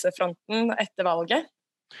tannhelsefronten etter valget?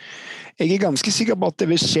 Jeg ganske sikker på at det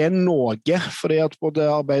vil skje noe, fordi at både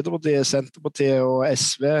Arbeiderpartiet, Senterpartiet og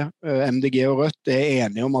SV, MDG og Rødt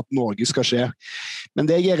enige om at noe skal skje. Men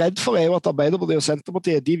det jeg redd for jo at Arbeiderpartiet og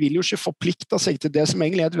Senterpartiet, de vil jo ikke forplikte seg til det som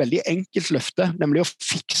egentlig et veldig enkelt løfte, nemlig å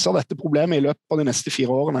fikse dette problemet i løpet av de neste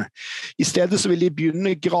 4 årene. I stedet så vil de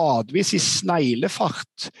begynne gradvis i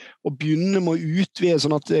sneglefart, og begynne med å utvide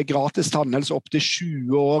sånn at gratis tannhelse opp til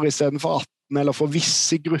 20 år i stedet for 18, eller for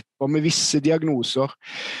visse grupper med visse diagnoser.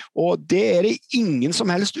 Og det det ingen som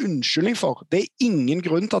helst unnskyldning for. Det ingen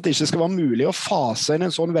grunn til at det ikke skal være mulig å fase inn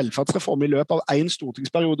en sånn velferdsreform i løpet av en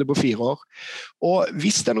stortingsperiode på 4 år. Og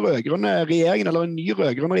hvis den rødgrønne regjeringen, eller en ny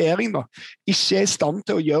rødgrønn regjering da, ikke i stand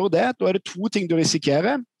til å gjøre det, da det 2 ting du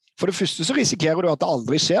risikerer. For det første så risikerer du at det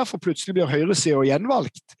aldri skjer, for plutselig blir høyresiden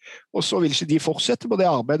gjenvalgt, og så vil ikke de fortsette på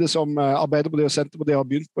det arbeidet som Arbeiderpartiet og Senterpartiet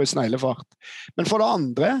har begynt på i sneglefart. Men for det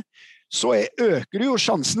andre, så øker det jo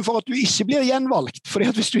sjansen for at du ikke blir gjenvalgt, fordi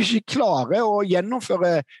at hvis du ikke klarer å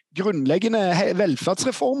gjennomføre grunnleggende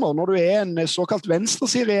velferdsreformer, når du en såkalt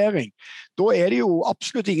venstresideregjering, da det jo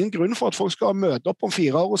absolutt ingen grunn for at folk skal møte opp om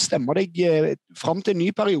 4 år og stemme deg frem til en ny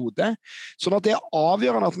periode. Sånn at det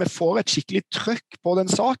avgjørende at vi får et skikkelig trykk på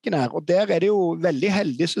den saken her, og der det jo veldig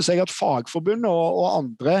heldig, synes jeg, at Fagforbundet og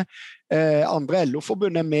andre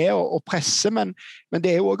LO-forbund med å presse, men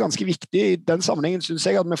det jo også ganske viktig i den sammenhengen, synes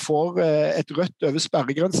jeg, at vi får et rødt over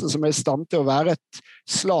sperregrensen som i stand til å være et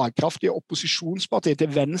slagkraftig opposisjonsparti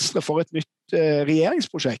til venstre for et nytt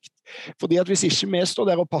regjeringsprosjekt. Fordi at hvis ikke vi står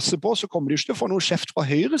der og passer på, så kommer de ikke til å få noe kjeft fra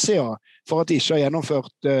høyresiden for at de ikke har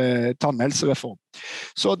gjennomført tannhelsereform.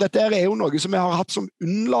 Så dette jo noe som vi har hatt som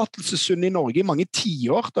unnlatelsessynd i Norge i mange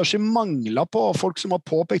tiår. Det har ikke manglet på folk som har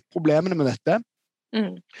påpekt problemene med dette.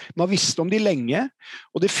 Vi har visst om de lenge,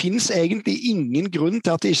 og det finnes egentlig ingen grunn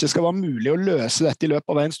til at det ikke skal være mulig å løse dette i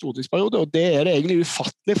løpet av en stortingsperiode, og det det egentlig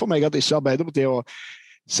ufattelig for meg at ikke Arbeiderpartiet og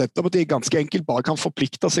Senterpartiet ganske enkelt bare kan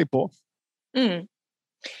forplikte seg på.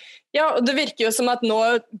 Ja, og det virker jo som at nå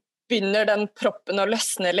begynner den proppen å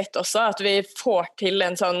løsne litt også, at vi får til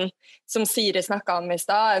en sånn, som Siri snakket om i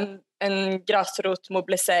sted, en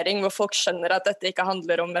grasrotmobilisering hvor folk skjønner at dette ikke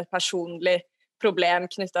handler om et personlig problem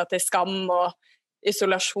knyttet til skam og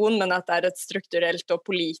isolasjon, men at det et strukturelt og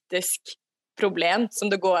politisk problem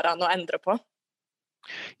som det går an å endre på.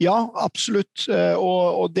 Ja, absolutt.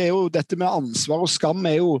 Og det jo dette med ansvar og skam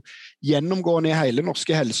jo gjennomgående i hele norske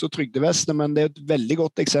helse- og trygdevesenet, men det et veldig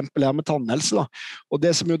godt eksempel her med tannhelse. Da. Og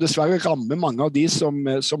det som jo dessverre rammer mange av de som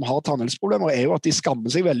har tannhelseproblemer, jo at de skammer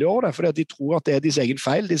seg veldig over det, fordi at de tror at det deres egen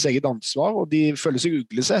feil, deres eget ansvar, og de føler seg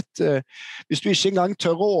uglesett. Hvis du ikke engang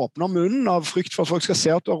tør å åpne munnen av frykt for at folk skal se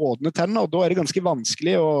at du har rådende tenner, da det ganske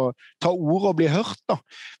vanskelig å ta ord og bli hørt, da,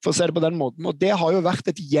 for å si det på den måten. Og det har jo vært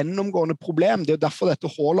et gjennomgående problem. Det jo derfor dette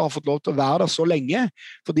hullet har fått lov til å være der så lenge,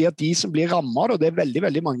 fordi at de som blir rammet, og det veldig,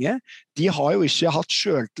 veldig mange, de har jo ikke hatt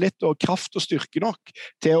selvtillit og kraft og styrke nok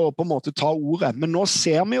til å på en måte ta ordet. Men nå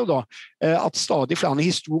ser vi jo da at stadig flere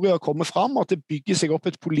historier kommer frem, og at det bygger seg opp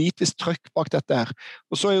et politisk trykk bak dette her.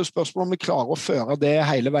 Og så jo spørsmålet om vi klarer å føre det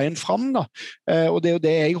hele veien frem da. Og det jo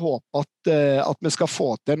det jeg håper at vi skal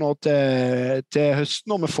få til nå til høsten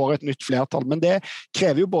når vi får et nytt flertall. Men det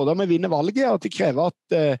krever jo både at vi vinner valget, og at det krever at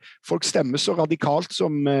folk stemmer så radikalt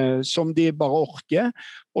som de bare orker.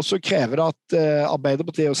 Og så krever det at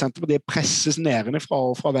Arbeiderpartiet og Senterpartiet presses nedenfra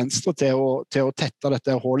og fra venstre til å tette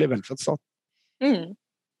dette hullet i velferdsstaten.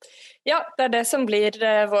 Ja, det det som blir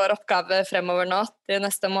vår oppgave fremover nå, de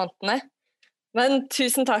neste månedene. Men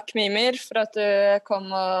tusen takk, Mimir, for at du kom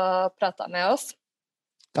og pratet med oss.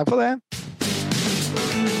 Takk for det.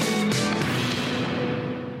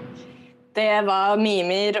 Det var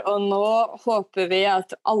Mimir, og nå håper vi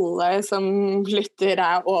at alle som lytter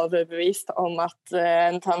overbevist om at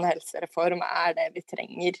en tannhelsereform det vi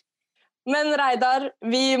trenger. Men Reidar,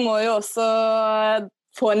 vi må jo også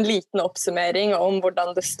få en liten oppsummering om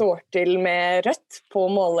hvordan det står til med Rødt på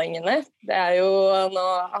målingene. Det jo, nå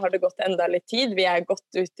har det gått enda litt tid, vi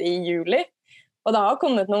godt ute i juli, og det har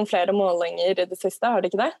kommet noen flere målinger i det siste, har det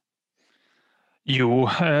ikke det? Jo,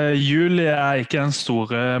 juli ikke den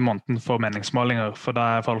store måneden for meningsmålinger, for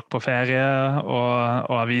da folk på ferie, og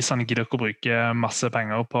avisene gidder ikke å bruke masse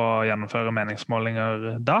penger på å gjennomføre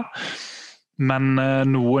meningsmålinger da. Men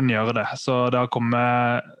noen gjør det, så det har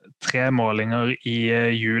kommet 3 målinger i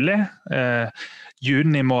juli.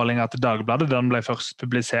 Junimålingen til Dagbladet, den ble først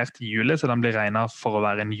publisert i juli, så den blir regnet for å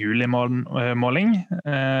være en julimåling.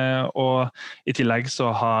 Og i tillegg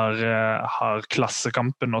så har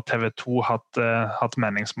Klassekampen og TV 2 hatt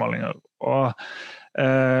meningsmålinger. Og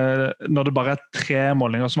når det bare 3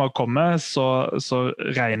 målinger som har kommet, så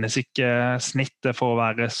regnes ikke snittet for å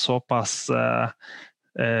være såpass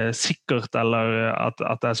sikkert, eller at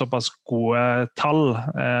det såpass gode tall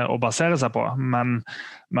å basere seg på, men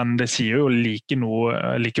det sier jo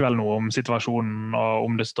likevel noe om situasjonen og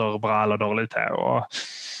om det står bra eller dårlig til. Og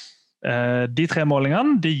de 3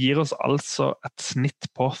 målingene de gir oss altså et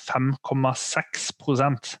snitt på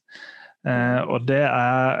 5,6%. Og det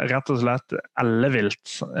rett og slett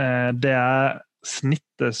ellevilt. Det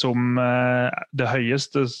snittet som det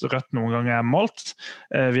høyeste Rødt noen gang målt.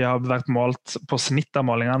 Vi har vært målt på snitt av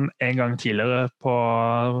målingene en gang tidligere på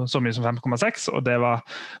så mye som 5,6, og det var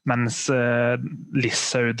mens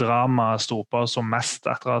Lissau-drama sto på som mest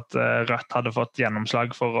etter at Rødt hadde fått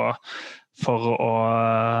gjennomslag for å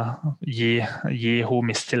gi henne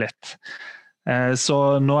mistillit.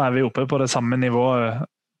 Så nå vi oppe på det samme nivået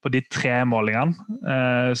på de 3 målingene,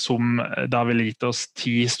 som da ville gitt oss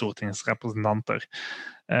 10 stortingsrepresentanter.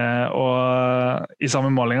 Og i samme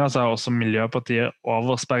målinger så også Miljøpartiet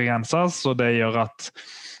over sperregrensa, så det gjør at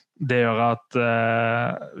det gjør at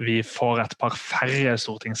vi får et par færre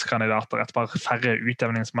stortingskandidater, et par færre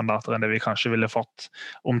utjevningsmandater enn det vi kanskje ville fått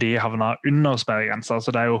om de havna under sperregrensa.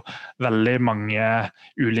 Så det jo veldig mange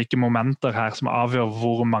ulike momenter her som avgjør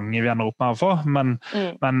hvor mange vi ender opp med å få. Men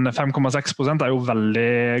 5,6% jo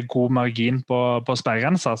veldig god margin på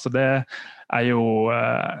sperregrensa, så det jo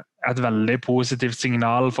et veldig positivt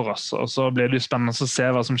signal for oss. Og så blir det jo spennende å se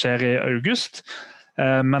hva som skjer i august.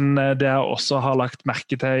 Men det jeg også har lagt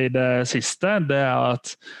merke til i det siste, det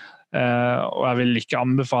at, og jeg vil ikke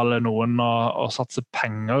anbefale noen å satse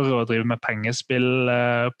penger og drive med pengespill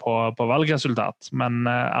på valgresultat, men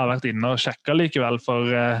jeg har vært inne og sjekket likevel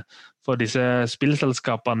for disse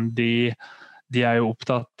spillselskapene, de jo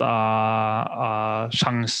opptatt av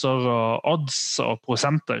sjanser og odds og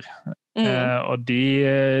prosenter. Og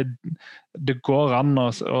det går an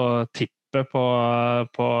å tippe på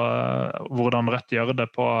hvordan Rødt gjør det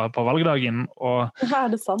på valgdagen. Og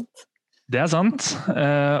det sant? Det sant.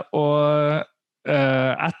 Og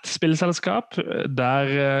et spillselskap,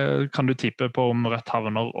 der kan du tippe på om Rødt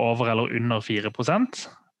havner over eller under 4%.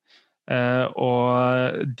 Og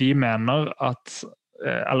de mener at,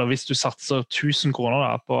 eller hvis du satser 1000 kroner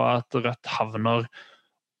da, på at Rødt havner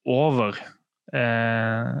over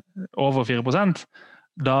 4%,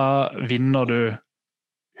 da vinner du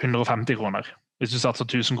 150 kroner, hvis du satser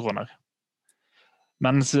 1000 kroner.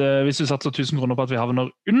 Mens hvis du satser 1000 kroner på at vi havner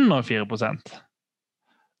under 4%,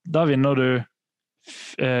 da vinner du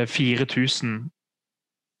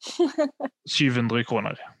 4700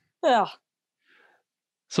 kroner. Ja.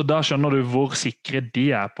 Så da skjønner du hvor sikre de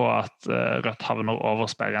på at Rødt havner over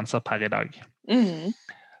sperregrensa per i dag.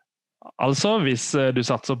 Altså, hvis du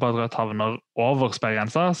satser på at Rødt havner over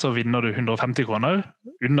sperregrensa, så vinner du 150 kroner.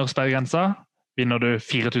 Under sperregrensa vinner du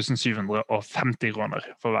 4750 kroner,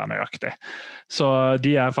 for å være nøyaktig. Så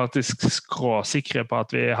de faktisk skråsikre på at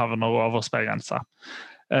vi havner over sperregrensa.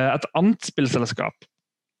 Et annet spillselskap,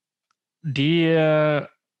 de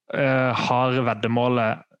har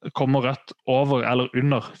veddemålet kommer Rødt over eller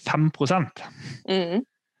under 5%.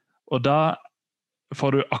 Og da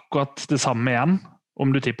får du akkurat det samme igjen om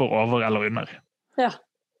du tipper over eller under. Ja.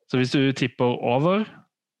 Så hvis du tipper over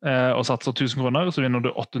og satser 1000 kroner, så vinner du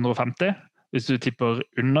 850. Hvis du tipper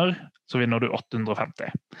under, så vinner du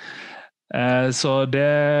 850. Så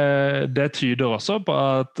det tyder også på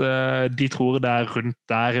at de tror det rundt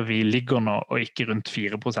der vi ligger nå, og ikke rundt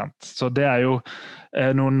 4%. Så det jo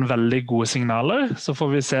noen veldig gode signaler. Så får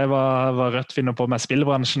vi se hva Rødt finner på med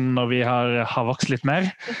spillbransjen når vi har vokst litt mer.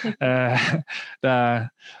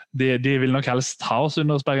 De vil nok helst ha oss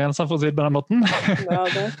under sperregrensa, for å si det på den måten. Ja,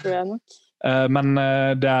 det tror jeg nok. Men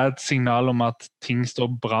det et signal om at ting står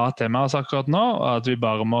bra til med oss akkurat nå, og at vi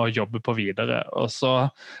bare må jobbe på videre. Og så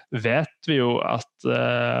vet vi jo at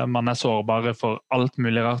man sårbare for alt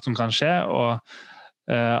mulig rart som kan skje, og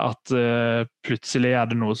at plutselig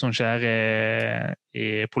det noe som skjer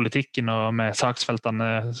i politikken og med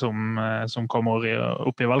saksfeltene som kommer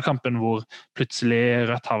opp i valgkampen, hvor plutselig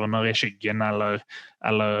Rødt havner i skyggen, eller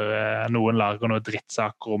noen lager noen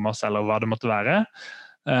drittsaker om oss, eller hva det måtte være.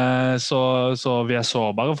 Så vi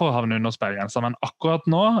sårbare for å havne under sperregrensa, men akkurat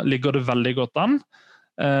nå ligger det veldig godt an,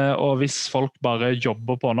 og hvis folk bare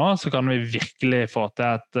jobber på nå, så kan vi virkelig få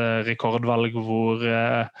til et rekordvalg hvor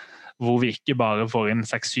vi ikke bare får inn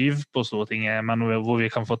 6-7 på Stortinget, men hvor vi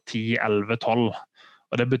kan få 10, 11, 12.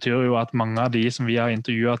 Og det betyr jo at mange av de som vi har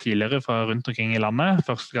intervjuet tidligere fra rundt omkring i landet,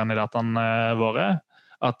 førstekandidatene våre,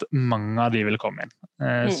 at mange av de vil komme inn.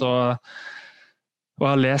 Og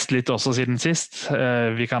jeg har lest litt også siden sist,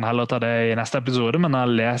 vi kan heller ta det i neste episode, men jeg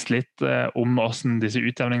har lest litt om hvordan disse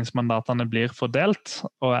utjevningsmandatene blir fordelt,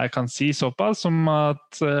 og jeg kan si såpass som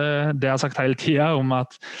at det jeg har sagt hele tiden om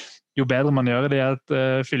at jo bedre man gjør det i et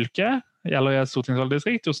fylke, eller i et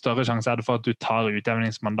stortingsvalgdistrikt, jo større sjanse det for at du tar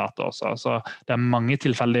utjevningsmandatet også. Så det mange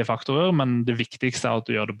tilfeldige faktorer, men det viktigste at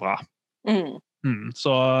du gjør det bra.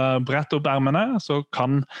 Så brett opp ermene, så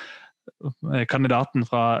kan kandidaten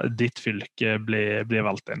fra ditt fylke blir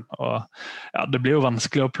valgt inn. Og ja, det blir jo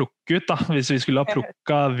vanskelig å plukke ut da, hvis vi skulle ha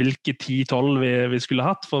plukket hvilke 10-12 vi skulle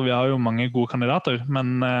hatt, for vi har jo mange gode kandidater, men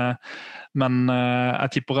jeg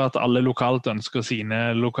tipper at alle lokalt ønsker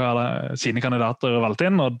sine kandidater valgt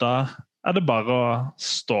inn, og da det bare å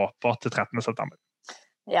stå på til 13. september.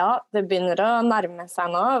 Ja, det begynner å nærme seg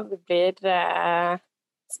nå. Det blir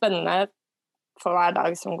spennende for hver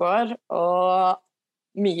dag som går, og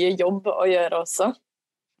mye jobb å gjøre også.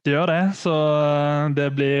 Det gjør det, så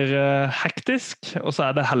det blir hektisk, og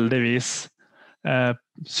så det heldigvis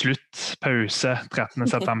slutt, pause 13.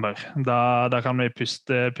 september. Da kan vi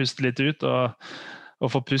puste litt ut, å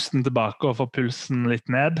få pusten tilbake og få pulsen litt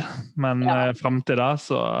ned. Men frem til da,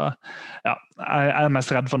 så ja, jeg er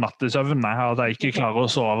mest redd for nattesøvn. At jeg ikke klarer å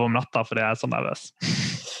sove om natta, fordi jeg er så nervøs.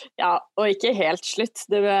 Ja, og ikke helt slutt.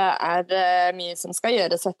 Det er mye som skal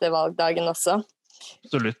gjøres etter valgdagen også.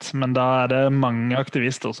 Absolutt, men da er det mange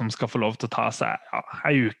aktivister som skal få lov til å ta seg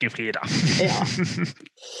en uke fri da. Ja.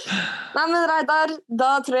 Nei, men Reidar,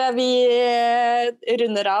 da tror jeg vi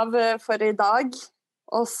runder av for i dag.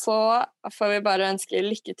 Og så får vi bare ønske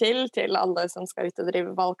lykke til alle som skal ut og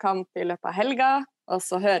drive valgkamp i løpet av helga. Og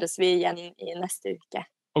så høres vi igjen i neste uke.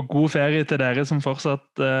 Og god ferie til dere som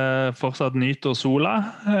fortsatt nyter sola.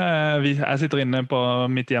 Jeg sitter inne på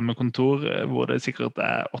mitt hjemmekontor, hvor det sikkert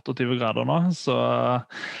er 28 grader nå, så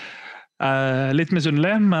litt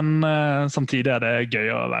misunnelig, men samtidig er det gøy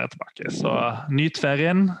å være tilbake. Så nyt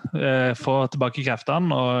ferien, få tilbake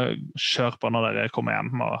kreftene, og kjør på når dere kommer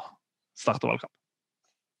hjem og starter valgkamp.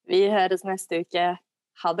 Vi høres neste uke.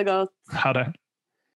 Ha det godt. Ha det.